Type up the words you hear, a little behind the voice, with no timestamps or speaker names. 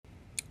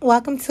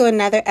Welcome to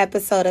another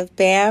episode of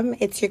BAM.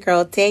 It's your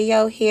girl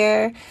Dayo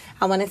here.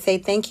 I want to say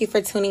thank you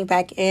for tuning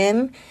back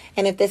in.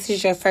 And if this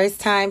is your first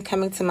time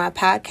coming to my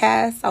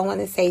podcast, I want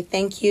to say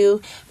thank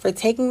you for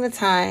taking the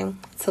time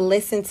to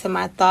listen to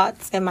my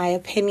thoughts and my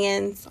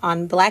opinions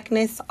on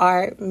Blackness,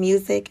 art,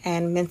 music,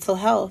 and mental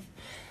health.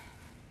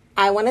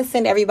 I want to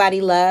send everybody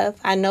love.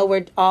 I know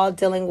we're all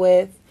dealing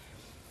with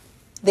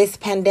this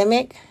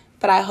pandemic,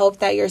 but I hope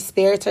that your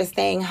spirits are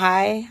staying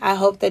high. I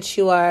hope that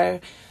you are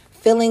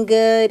feeling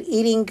good,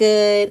 eating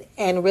good,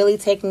 and really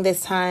taking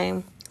this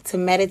time to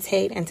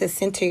meditate and to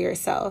center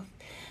yourself.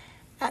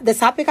 The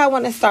topic I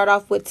want to start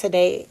off with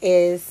today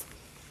is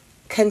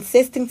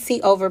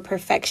consistency over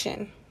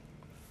perfection.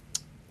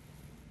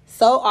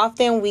 So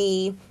often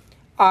we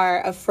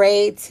are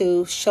afraid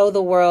to show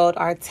the world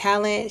our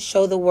talent,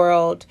 show the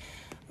world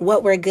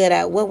what we're good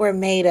at, what we're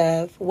made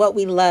of, what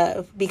we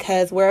love,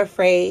 because we're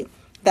afraid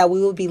that we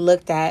will be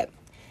looked at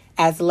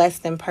as less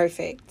than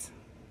perfect.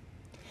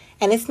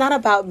 And it's not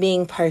about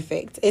being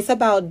perfect. It's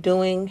about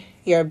doing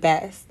your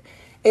best.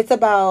 It's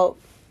about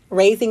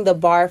raising the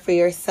bar for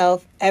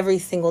yourself every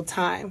single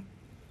time.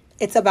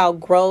 It's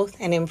about growth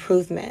and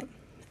improvement,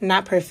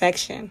 not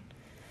perfection.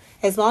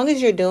 As long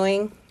as you're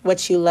doing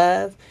what you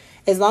love,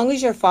 as long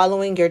as you're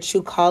following your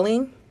true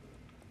calling,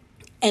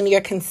 and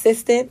you're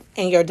consistent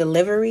in your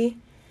delivery,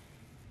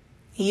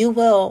 you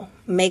will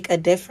make a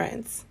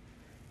difference.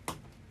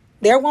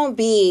 There won't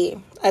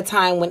be a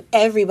time when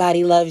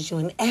everybody loves you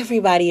and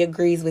everybody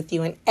agrees with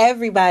you and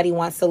everybody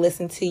wants to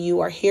listen to you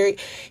or hear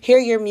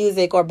your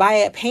music or buy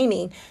a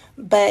painting,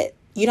 but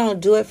you don't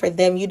do it for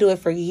them. You do it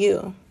for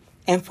you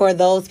and for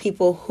those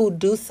people who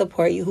do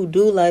support you, who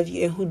do love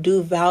you, and who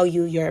do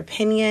value your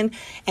opinion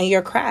and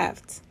your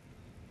craft.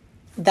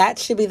 That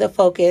should be the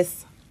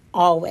focus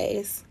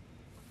always.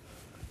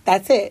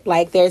 That's it.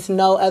 Like, there's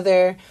no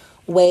other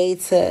way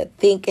to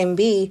think and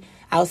be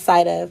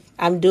outside of,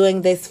 I'm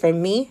doing this for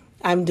me.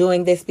 I'm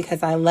doing this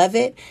because I love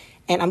it,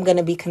 and I'm going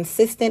to be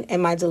consistent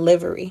in my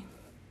delivery.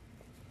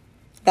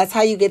 That's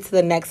how you get to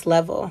the next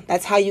level.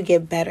 That's how you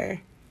get better.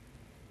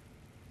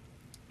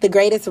 The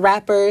greatest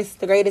rappers,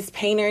 the greatest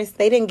painters,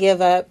 they didn't give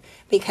up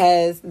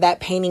because that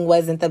painting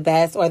wasn't the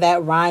best or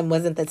that rhyme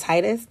wasn't the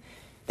tightest.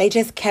 They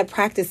just kept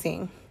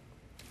practicing,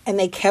 and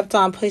they kept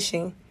on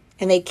pushing,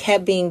 and they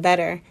kept being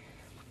better.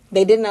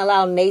 They didn't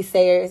allow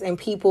naysayers and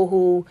people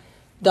who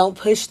don't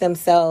push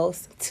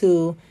themselves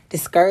to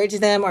discourage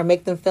them or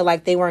make them feel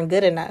like they weren't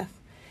good enough.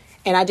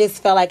 And I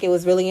just felt like it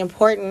was really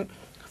important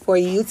for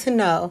you to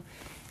know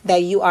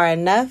that you are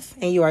enough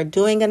and you are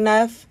doing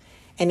enough.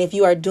 And if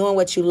you are doing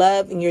what you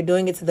love and you're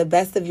doing it to the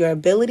best of your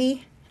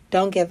ability,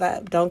 don't give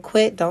up, don't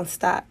quit, don't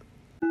stop.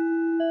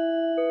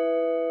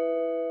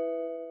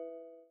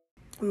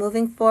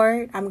 Moving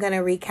forward, I'm going to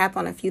recap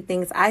on a few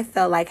things I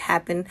felt like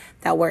happened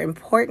that were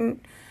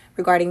important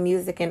regarding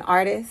music and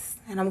artists.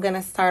 And I'm going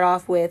to start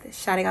off with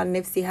shouting out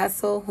Nipsey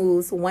Hussle,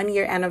 whose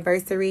 1-year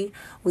anniversary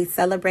we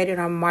celebrated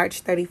on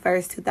March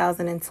 31st,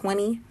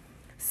 2020.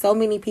 So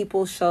many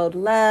people showed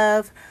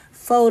love,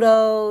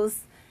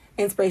 photos,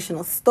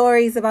 inspirational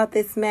stories about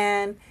this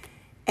man.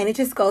 And it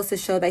just goes to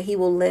show that he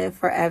will live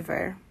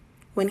forever.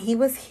 When he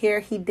was here,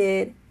 he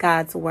did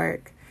God's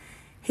work.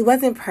 He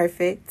wasn't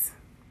perfect.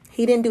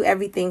 He didn't do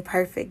everything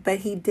perfect, but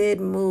he did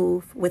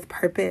move with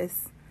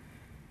purpose.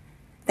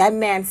 That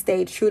man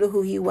stayed true to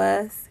who he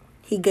was.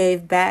 He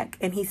gave back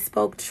and he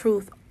spoke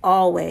truth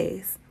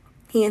always.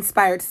 He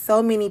inspired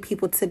so many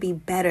people to be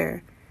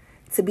better,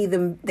 to be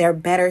their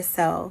better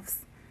selves.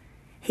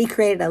 He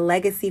created a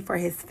legacy for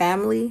his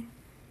family,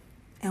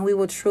 and we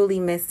will truly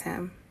miss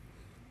him.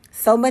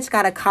 So much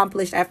got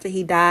accomplished after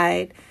he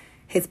died.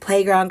 His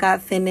playground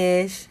got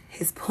finished.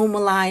 His Puma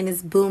line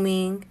is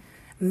booming.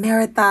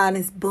 Marathon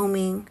is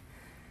booming.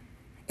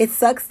 It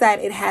sucks that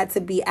it had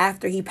to be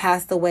after he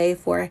passed away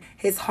for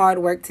his hard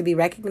work to be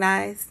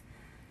recognized.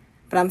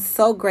 But I'm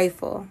so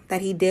grateful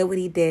that he did what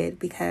he did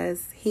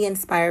because he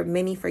inspired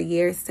many for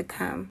years to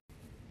come.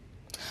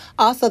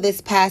 Also,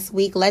 this past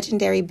week,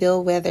 legendary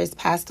Bill Withers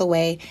passed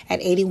away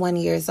at 81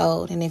 years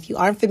old. And if you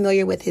aren't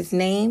familiar with his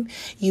name,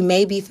 you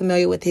may be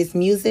familiar with his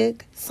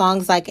music.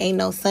 Songs like Ain't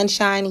No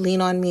Sunshine,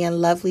 Lean on Me,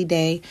 and Lovely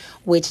Day,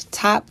 which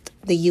topped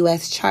the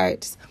U.S.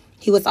 charts.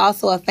 He was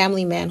also a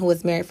family man who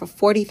was married for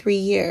 43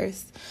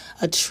 years,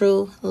 a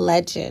true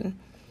legend.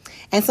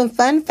 And some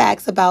fun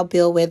facts about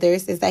Bill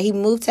Withers is that he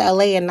moved to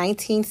LA in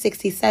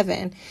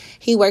 1967.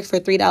 He worked for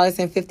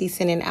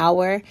 $3.50 an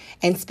hour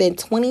and spent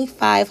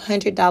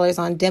 $2,500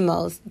 on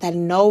demos that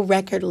no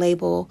record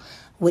label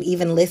would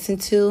even listen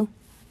to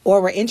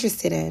or were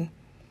interested in.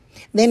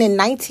 Then in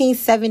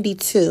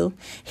 1972,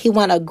 he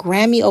won a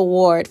Grammy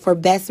Award for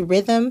Best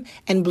Rhythm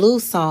and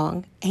Blues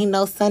Song, Ain't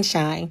No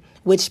Sunshine,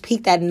 which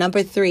peaked at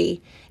number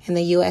 3 in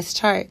the U.S.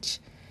 chart.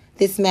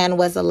 This man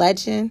was a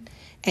legend,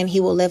 and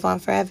he will live on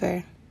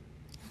forever.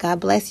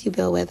 God bless you,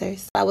 Bill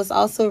Withers. I was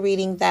also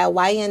reading that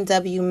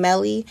YNW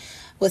Melly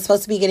was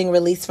supposed to be getting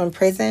released from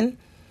prison,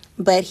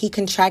 but he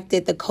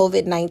contracted the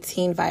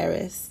COVID-19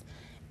 virus.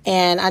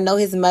 And I know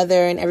his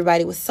mother and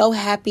everybody was so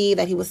happy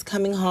that he was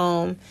coming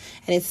home.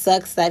 And it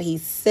sucks that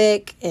he's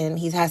sick and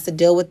he has to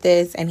deal with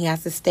this and he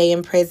has to stay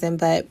in prison.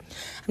 But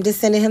I'm just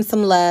sending him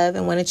some love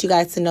and wanted you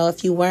guys to know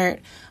if you weren't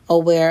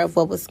aware of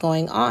what was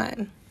going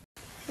on.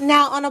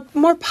 Now, on a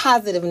more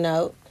positive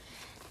note,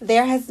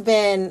 there has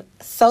been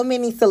so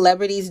many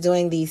celebrities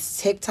doing these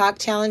TikTok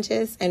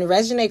challenges, and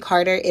Reginae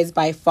Carter is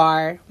by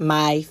far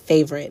my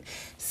favorite.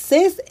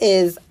 Sis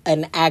is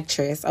an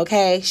actress,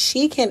 okay?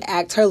 She can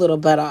act her little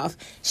butt off.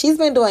 She's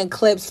been doing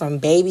clips from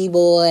Baby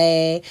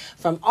Boy,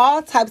 from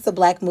all types of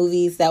Black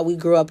movies that we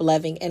grew up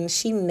loving, and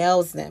she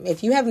nails them.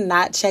 If you have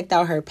not checked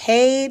out her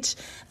page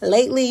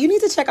lately, you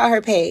need to check out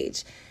her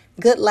page.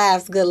 Good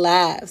laughs, good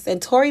laughs.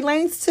 And Tory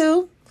Lanez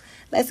too.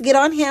 Let's get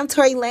on him.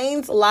 Tory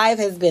Lanez live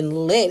has been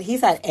lit. He's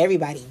had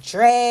everybody.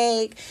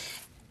 Drake.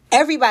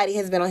 Everybody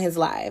has been on his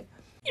live.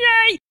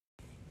 Yay!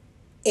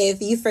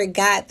 If you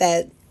forgot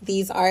that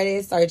these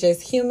artists are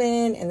just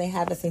human and they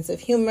have a sense of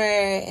humor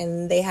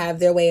and they have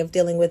their way of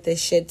dealing with this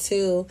shit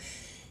too.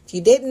 If you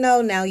didn't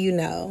know, now you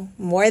know.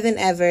 More than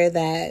ever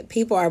that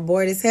people are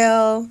bored as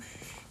hell. And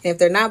if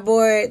they're not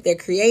bored, they're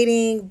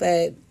creating.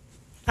 But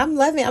I'm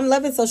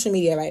loving social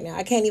media right now.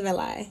 I can't even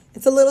lie.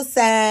 It's a little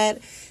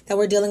sad that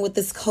we're dealing with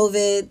this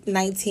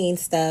COVID-19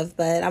 stuff,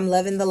 but I'm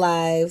loving the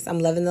lives. I'm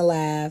loving the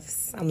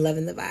laughs. I'm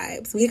loving the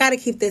vibes. We got to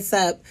keep this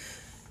up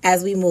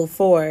as we move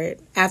forward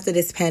after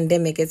this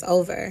pandemic is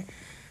over.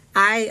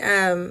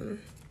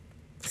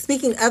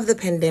 Speaking of the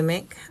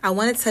pandemic, I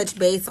want to touch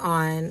base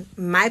on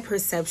my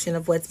perception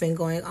of what's been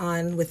going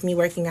on with me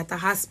working at the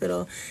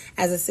hospital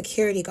as a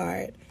security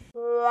guard.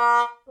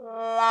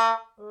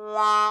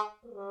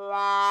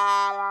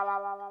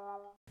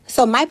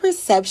 So my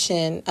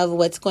perception of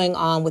what's going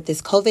on with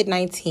this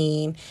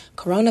COVID-19,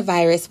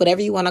 coronavirus,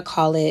 whatever you want to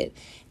call it,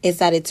 is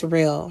that it's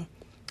real.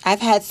 I've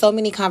had so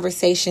many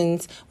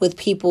conversations with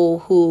people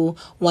who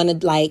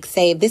want to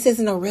say this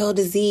isn't a real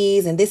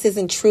disease and this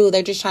isn't true.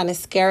 They're just trying to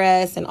scare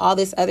us and all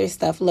this other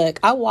stuff. Look,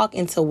 I walk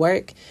into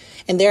work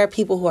and there are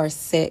people who are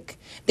sick.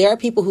 There are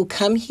people who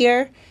come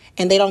here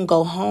and they don't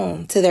go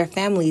home to their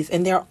families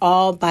and they're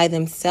all by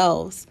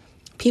themselves.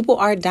 People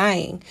are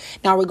dying.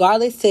 Now,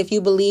 regardless if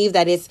you believe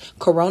that it's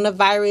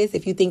coronavirus,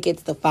 if you think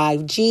it's the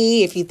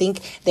 5G, if you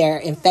think they're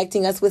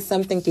infecting us with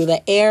something through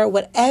the air,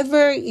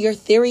 whatever your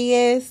theory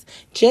is,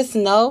 just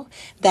know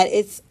that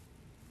it's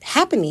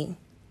happening.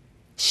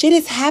 Shit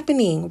is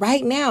happening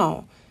right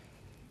now.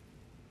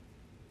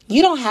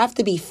 You don't have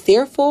to be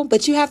fearful,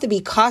 but you have to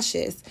be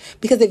cautious.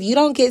 Because if you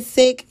don't get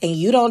sick and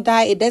you don't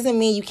die, it doesn't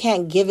mean you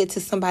can't give it to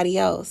somebody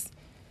else.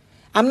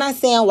 I'm not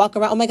saying walk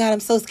around, oh my God, I'm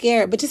so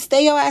scared. But just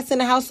stay your ass in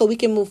the house so we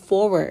can move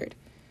forward.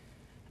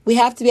 We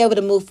have to be able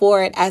to move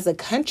forward as a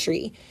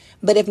country.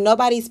 But if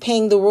nobody's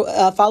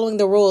following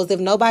the rules, if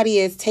nobody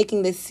is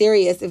taking this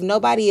serious, if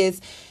nobody is,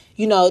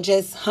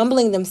 just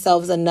humbling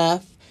themselves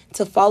enough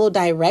to follow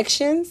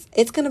directions,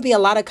 it's going to be a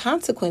lot of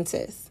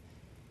consequences.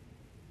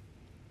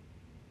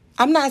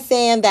 I'm not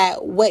saying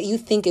that what you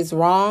think is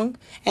wrong,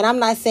 and I'm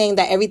not saying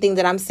that everything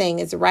that I'm saying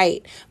is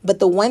right. But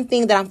the one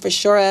thing that I'm for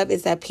sure of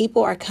is that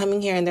people are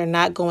coming here and they're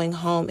not going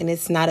home, and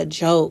it's not a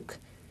joke.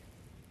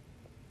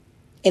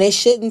 And it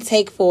shouldn't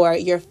take for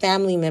your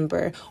family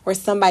member or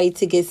somebody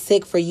to get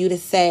sick for you to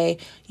say,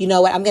 you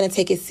know what, I'm going to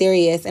take it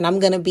serious and I'm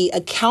going to be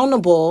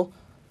accountable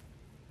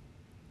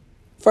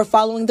for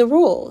following the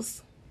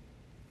rules.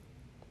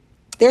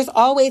 There's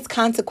always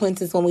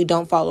consequences when we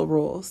don't follow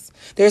rules.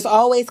 There's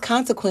always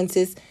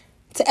consequences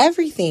to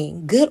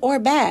everything, good or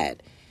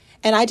bad.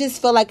 And I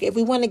just feel like if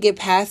we want to get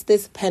past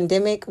this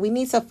pandemic, we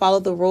need to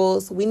follow the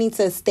rules. We need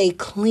to stay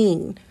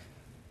clean.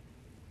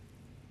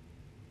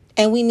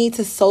 And we need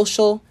to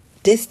social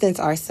distance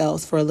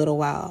ourselves for a little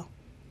while.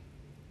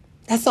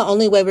 That's the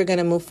only way we're going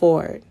to move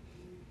forward.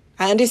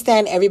 I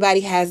understand everybody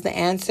has the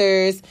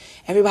answers.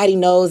 Everybody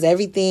knows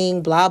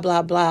everything, blah,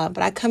 blah, blah.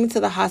 But I come into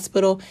the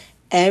hospital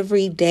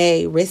every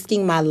day,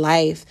 risking my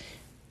life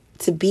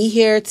to be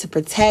here, to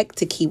protect,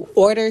 to keep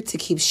order, to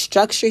keep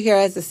structure here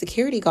as a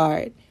security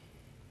guard.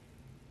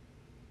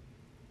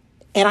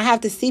 And I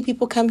have to see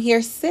people come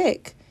here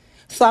sick.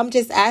 So I'm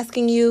just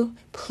asking you,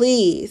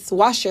 please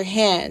wash your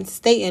hands,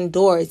 stay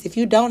indoors. If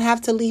you don't have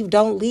to leave,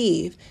 don't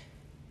leave.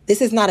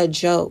 This is not a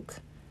joke.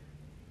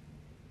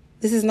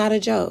 This is not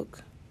a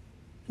joke.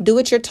 Do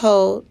what you're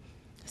told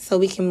so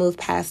we can move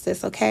past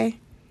this, okay?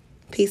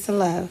 Peace and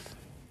love.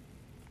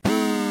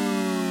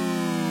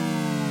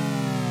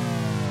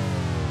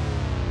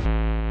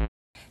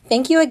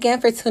 Thank you again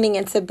for tuning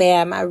into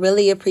BAM. I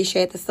really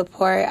appreciate the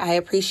support. I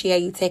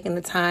appreciate you taking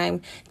the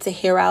time to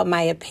hear out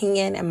my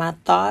opinion and my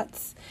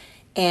thoughts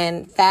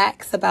and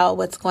facts about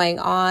what's going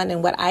on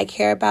and what I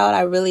care about.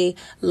 I really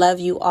love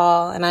you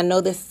all, and I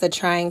know this is a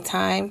trying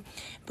time.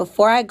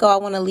 Before I go, I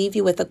want to leave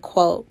you with a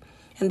quote.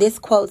 And this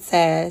quote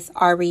says,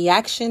 "Our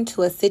reaction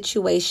to a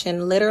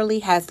situation literally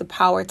has the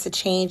power to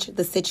change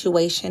the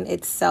situation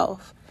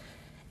itself."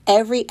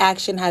 Every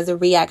action has a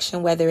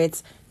reaction, whether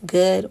it's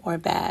good or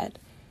bad.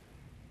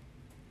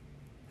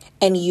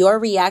 And your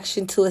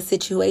reaction to a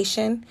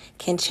situation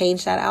can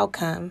change that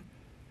outcome.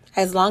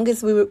 As long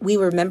as we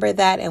remember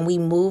that and we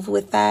move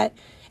with that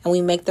and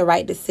we make the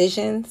right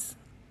decisions,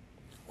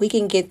 we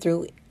can get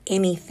through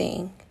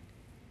anything.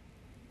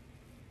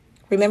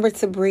 Remember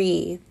to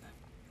breathe.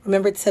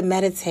 Remember to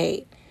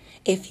meditate.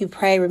 If you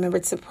pray, remember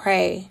to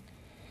pray.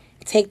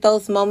 Take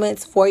those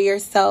moments for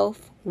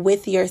yourself,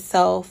 with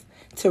yourself,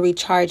 to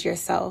recharge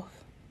yourself.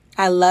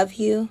 I love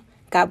you.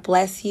 God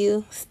bless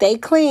you. Stay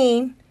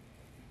clean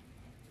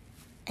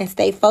and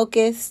stay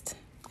focused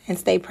and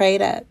stay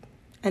prayed up.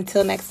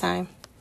 Until next time.